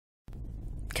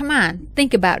Come on,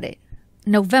 think about it.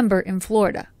 November in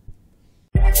Florida.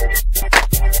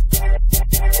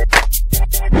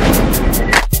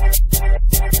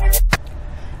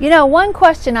 You know, one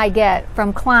question I get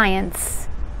from clients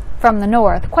from the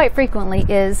north quite frequently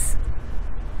is,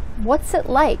 what's it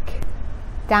like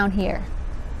down here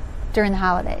during the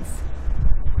holidays?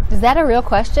 Is that a real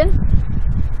question?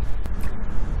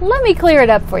 Let me clear it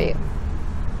up for you.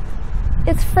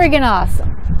 It's friggin'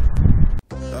 awesome.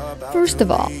 First of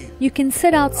all, you can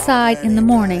sit outside in the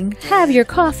morning, have your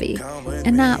coffee,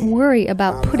 and not worry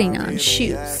about putting on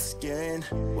shoes.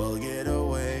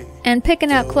 And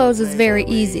picking out clothes is very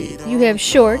easy. You have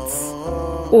shorts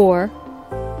or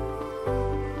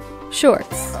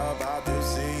shorts.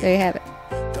 There you have it.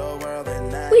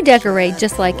 We decorate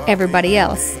just like everybody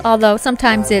else, although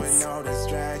sometimes it's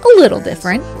a little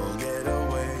different.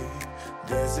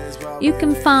 You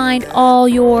can find all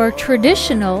your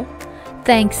traditional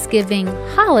Thanksgiving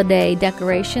holiday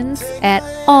decorations at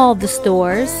all the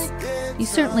stores. You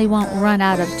certainly won't run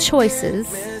out of choices,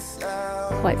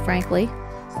 quite frankly.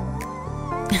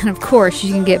 And of course,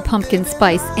 you can get pumpkin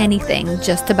spice anything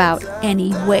just about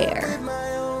anywhere.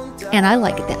 And I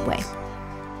like it that way.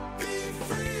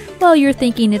 Well, you're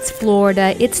thinking it's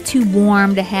Florida, it's too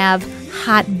warm to have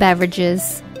hot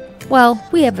beverages. Well,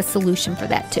 we have a solution for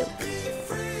that too.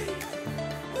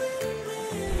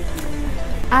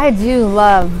 I do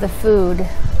love the food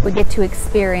we get to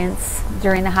experience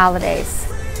during the holidays.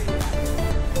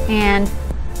 And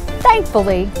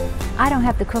thankfully, I don't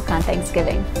have to cook on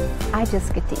Thanksgiving. I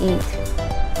just get to eat.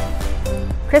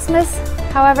 Christmas,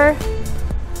 however,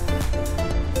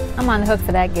 I'm on the hook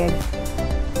for that gig.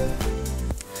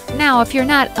 Now, if you're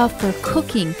not up for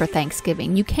cooking for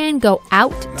Thanksgiving, you can go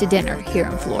out to dinner here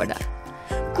in Florida.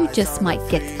 You just might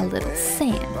get a little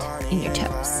sand in your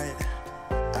toes.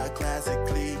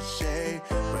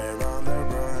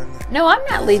 No, I'm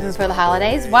not leaving for the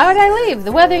holidays. Why would I leave?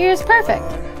 The weather here is perfect.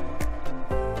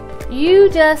 You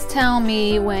just tell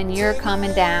me when you're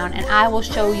coming down and I will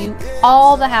show you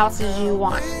all the houses you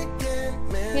want.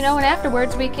 You know, and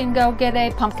afterwards we can go get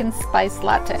a pumpkin spice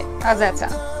latte. How's that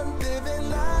sound?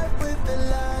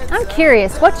 I'm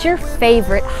curious, what's your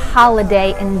favorite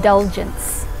holiday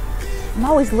indulgence? I'm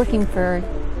always looking for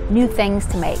new things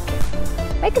to make.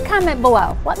 Make a comment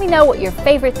below. Let me know what your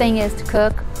favorite thing is to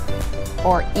cook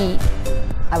or eat.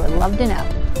 I would love to know.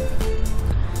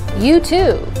 You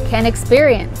too can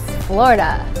experience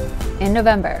Florida in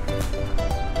November.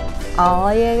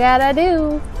 All you gotta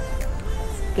do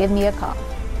is give me a call.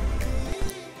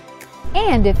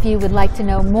 And if you would like to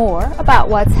know more about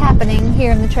what's happening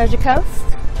here in the Treasure Coast,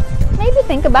 maybe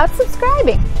think about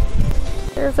subscribing.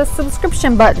 There's a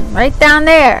subscription button right down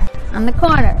there on the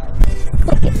corner.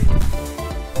 Click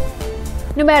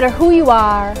it. No matter who you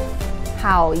are,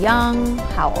 how young,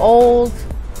 how old,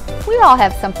 we all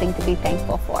have something to be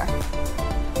thankful for.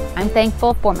 I'm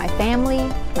thankful for my family,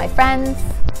 my friends,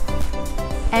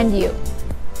 and you.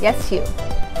 Yes, you.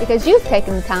 Because you've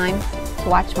taken the time to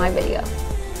watch my video.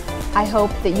 I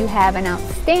hope that you have an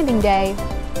outstanding day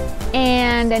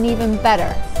and an even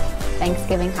better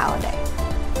Thanksgiving holiday.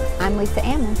 I'm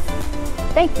Ammons.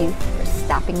 Thank you for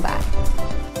stopping by.